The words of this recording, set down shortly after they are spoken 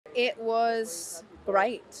It was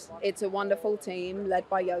great. It's a wonderful team led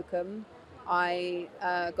by Joachim. I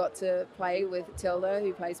got to play with Tilda,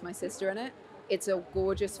 who plays my sister in it. It's a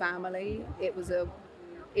gorgeous family.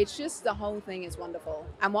 It's just the whole thing is wonderful.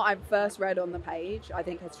 And what I first read on the page, I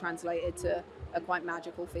think has translated to a quite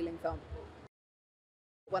magical feeling film.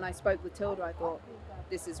 When I spoke with Tilda, I thought,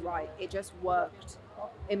 this is right. It just worked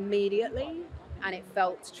immediately and it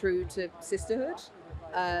felt true to sisterhood.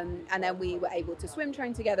 And then we were able to swim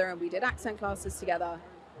train together and we did accent classes together.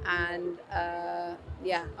 And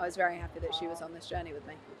yeah, I was very happy that she was on this journey with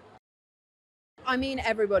me. I mean,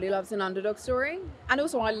 everybody loves an underdog story. And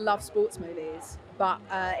also, I love sports movies. But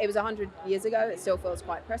it was 100 years ago. It still feels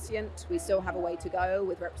quite prescient. We still have a way to go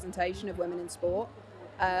with representation of women in sport.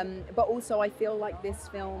 But also, I feel like this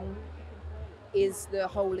film is the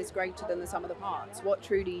whole is greater than the sum of the parts. What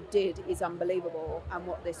Trudy did is unbelievable. And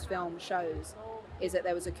what this film shows is that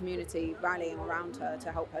there was a community rallying around her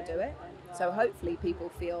to help her do it. So hopefully people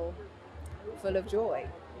feel full of joy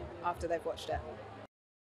after they've watched it.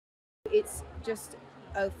 It's just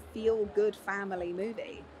a feel-good family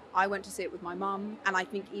movie. I went to see it with my mum, and I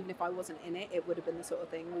think even if I wasn't in it, it would have been the sort of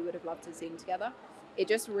thing we would have loved to see together. It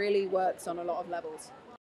just really works on a lot of levels.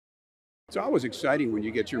 It's always exciting when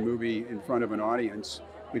you get your movie in front of an audience.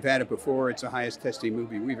 We've had it before. It's the highest testing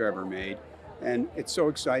movie we've ever made. And it's so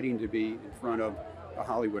exciting to be in front of a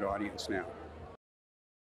Hollywood audience now.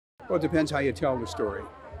 Well, it depends how you tell the story.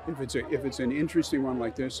 If it's an interesting one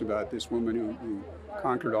like this about this woman who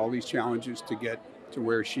conquered all these challenges to get to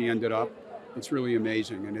where she ended up, it's really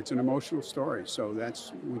amazing. And it's an emotional story. So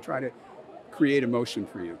we try to create emotion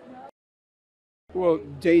for you. Well,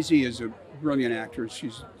 Daisy is a brilliant actress.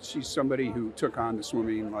 She's somebody who took on the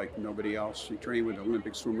swimming like nobody else. She trained with an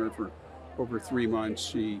Olympic swimmer for over 3 months.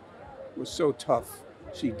 She was so tough.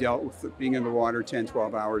 She dealt with being in the water 10,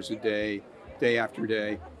 12 hours a day, day after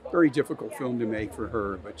day. Very difficult film to make for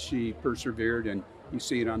her, but she persevered, and you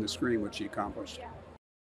see it on the screen what she accomplished.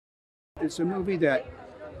 It's a movie that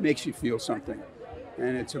makes you feel something,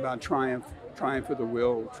 and it's about triumph of the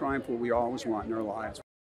will, triumph what we always want in our lives.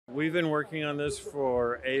 We've been working on this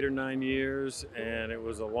for 8 or 9 years, and it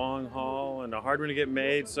was a long haul and a hard one to get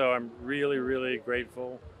made, so I'm really, really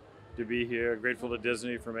grateful to be here, grateful to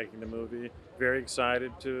Disney for making the movie, very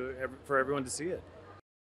excited for everyone to see it.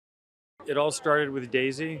 It all started with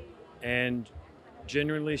Daisy, and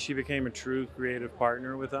genuinely she became a true creative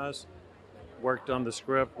partner with us, worked on the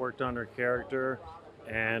script, worked on her character,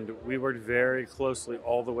 and we worked very closely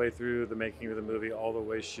all the way through the making of the movie, all the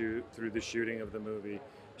way through the shooting of the movie.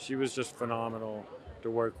 She was just phenomenal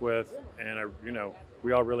to work with, and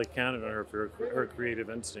we all really counted on her for her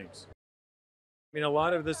creative instincts. I mean, a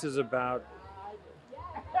lot of this is about,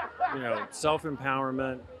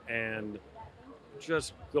 self-empowerment and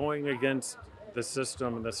just going against the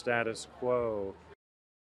system and the status quo.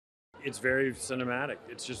 It's very cinematic.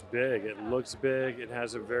 It's just big. It looks big. It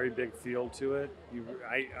has a very big feel to it.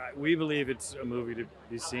 We believe it's a movie to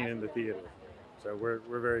be seen in the theater. So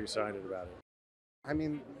we're very excited about it. I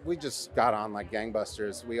mean, we just got on like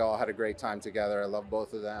gangbusters. We all had a great time together. I love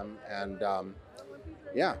both of them. And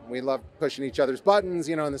yeah, we love pushing each other's buttons,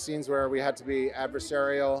 in the scenes where we had to be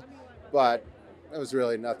adversarial. But it was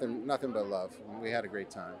really nothing but love. We had a great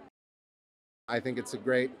time. I think it's a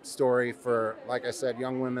great story for, like I said,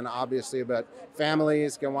 young women, obviously, but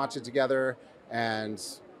families can watch it together, and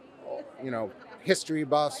history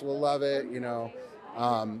buffs will love it.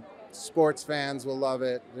 Sports fans will love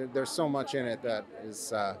it. There's so much in it that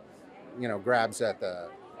is, grabs at the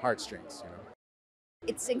heartstrings.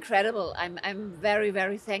 It's incredible. I'm very,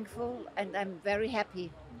 very thankful, and I'm very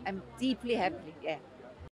happy. I'm deeply happy. Yeah.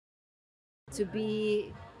 To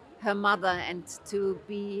be her mother and to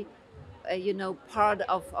be, part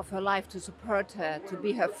of her life, to support her, to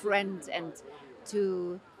be her friend, and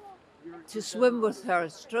to swim with her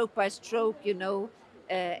stroke by stroke,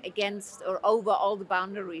 against or over all the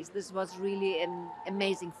boundaries. This was really an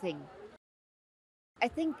amazing thing. I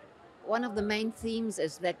think one of the main themes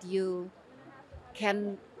is that you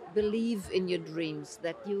can believe in your dreams,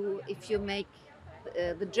 that if you make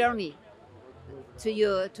the journey to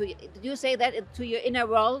you say that to your inner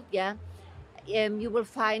world, yeah, you will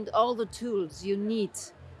find all the tools you need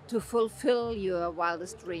to fulfill your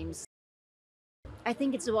wildest dreams. I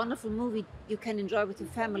think it's a wonderful movie you can enjoy with your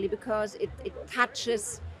family because it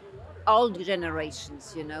touches all the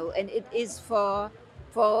generations, and it is for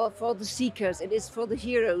the seekers, it is for the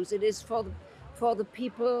heroes, it is for the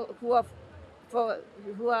people who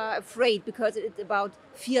are afraid, because it's about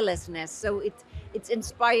fearlessness. So it's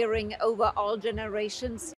inspiring over all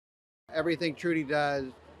generations. Everything Trudy does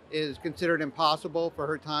is considered impossible for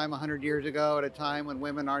her time 100 years ago, at a time when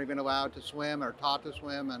women aren't even allowed to swim or taught to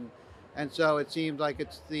swim. And so it seems like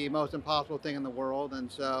it's the most impossible thing in the world.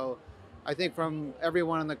 And so I think from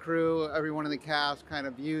everyone in the crew, everyone in the cast kind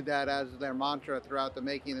of viewed that as their mantra throughout the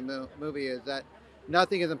making of the movie, is that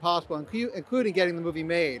nothing is impossible, including getting the movie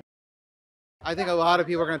made. I think a lot of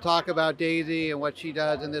people are going to talk about Daisy and what she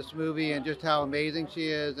does in this movie and just how amazing she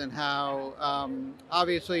is, and how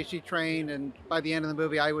obviously she trained, and by the end of the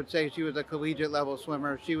movie I would say she was a collegiate level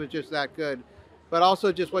swimmer. She was just that good. But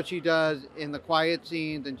also just what she does in the quiet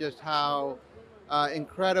scenes, and just how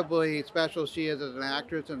incredibly special she is as an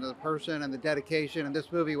actress and as a person, and the dedication. And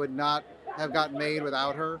this movie would not have gotten made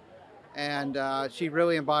without her. And she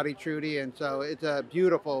really embodied Trudy, and so it's a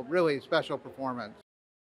beautiful, really special performance.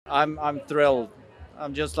 I'm thrilled.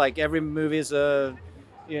 I'm just like, every movie is a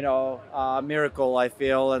miracle, I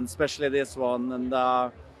feel, and especially this one. And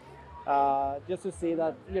just to see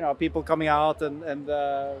that, people coming out, and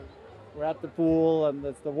we're at the pool, and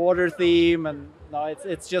it's the water theme, and no,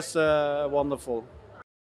 it's just wonderful.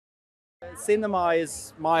 Cinema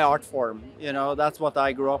is my art form. That's what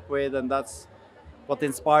I grew up with, and that's what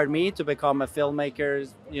inspired me to become a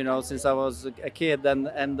filmmaker. Since I was a kid,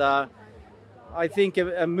 and I think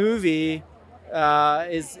a movie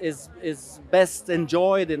is best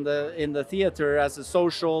enjoyed in the theater as a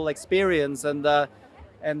social experience, and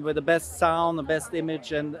with the best sound, the best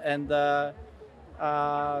image, and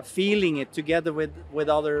feeling it together with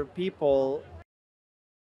other people.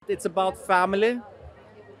 It's about family,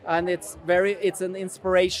 and it's an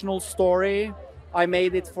inspirational story. I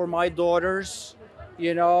made it for my daughters,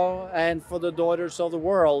 and for the daughters of the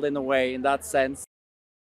world, in a way, in that sense.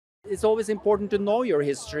 It's always important to know your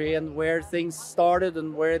history and where things started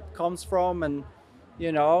and where it comes from, and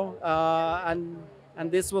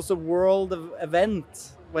and this was a world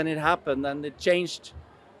event when it happened, and it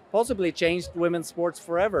possibly changed women's sports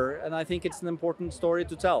forever. And I think it's an important story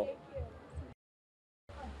to tell.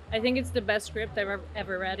 I think it's the best script I've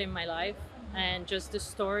ever read in my life, and just the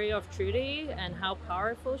story of Trudy and how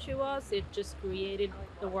powerful she was, it just created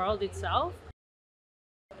the world itself.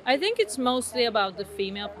 I think it's mostly about the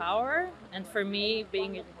female power, and for me,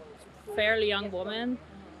 being a fairly young woman,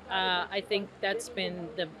 I think that's been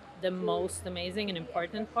the most amazing and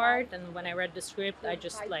important part. And when I read the script, I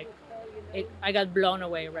just I got blown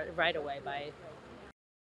away right away by it.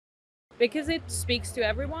 Because it speaks to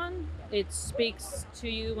everyone. It speaks to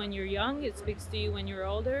you when you're young, it speaks to you when you're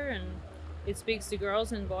older, and it speaks to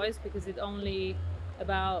girls and boys, because it only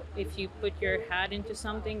about, if you put your head into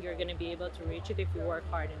something, you're going to be able to reach it if you work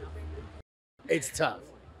hard enough. It's tough.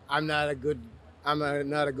 I'm not a good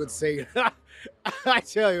sailor. I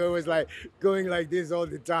tell you, it was like going like this all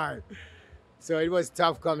the time. So it was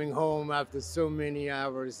tough coming home after so many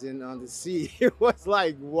hours on the sea. It was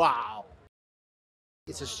like, wow.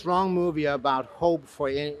 It's a strong movie about hope for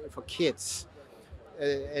kids.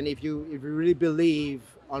 And if you really believe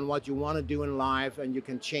on what you want to do in life, and you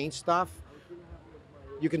can change stuff,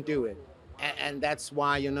 you can do it. And that's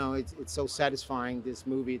why, it's so satisfying, this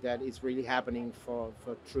movie, that it's really happening for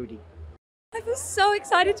Trudy. I feel so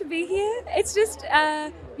excited to be here. It's just,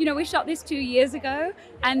 we shot this 2 years ago,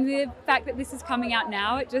 and the fact that this is coming out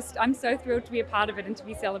now, I'm so thrilled to be a part of it and to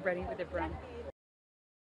be celebrating it with everyone.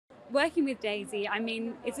 Working with Daisy,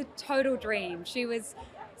 it's a total dream. She was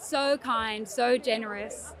so kind, so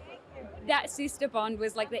generous. That sister bond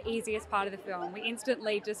was like the easiest part of the film. We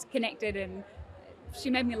instantly just connected, and she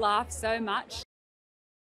made me laugh so much.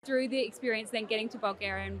 Through the experience then getting to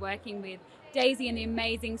Bulgaria and working with Daisy and the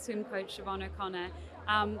amazing swim coach Siobhan O'Connor,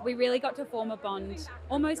 we really got to form a bond,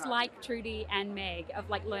 almost like Trudy and Meg, of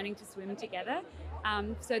learning to swim together.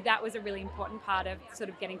 So that was a really important part of sort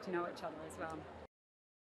of getting to know each other as well.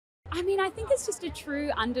 I think it's just a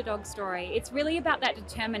true underdog story. It's really about that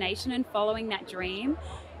determination and following that dream.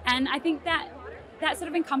 And I think that sort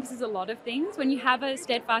of encompasses a lot of things. When you have a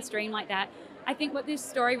steadfast dream like that, I think what this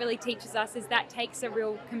story really teaches us is that takes a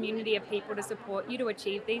real community of people to support you to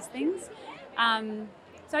achieve these things.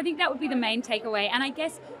 So I think that would be the main takeaway. And I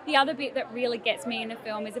guess the other bit that really gets me in the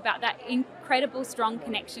film is about that incredible strong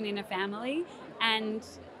connection in a family. And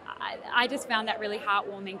I just found that really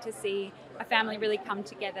heartwarming to see a family really come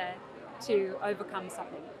together to overcome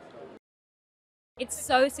something. It's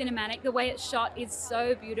so cinematic. The way it's shot is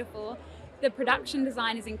so beautiful. The production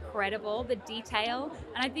design is incredible, the detail,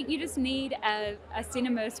 and I think you just need a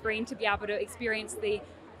cinema screen to be able to experience the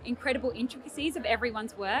incredible intricacies of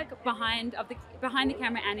everyone's work behind the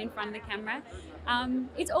camera and in front of the camera.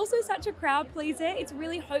 It's also such a crowd pleaser. It's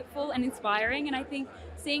really hopeful and inspiring, and I think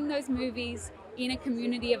seeing those movies in a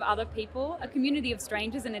community of other people, a community of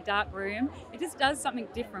strangers in a dark room. It just does something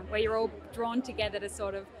different where you're all drawn together to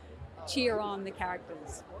sort of cheer on the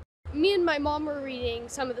characters. Me and my mom were reading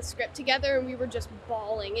some of the script together and we were just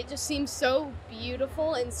bawling. It just seemed so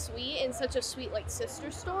beautiful and sweet and such a sweet like sister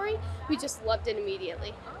story. We just loved it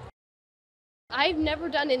immediately. I've never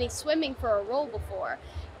done any swimming for a role before,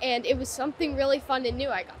 and it was something really fun and new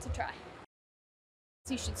I got to try.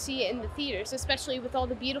 You should see it in the theaters, especially with all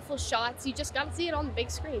the beautiful shots. You just got to see it on the big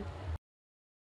screen.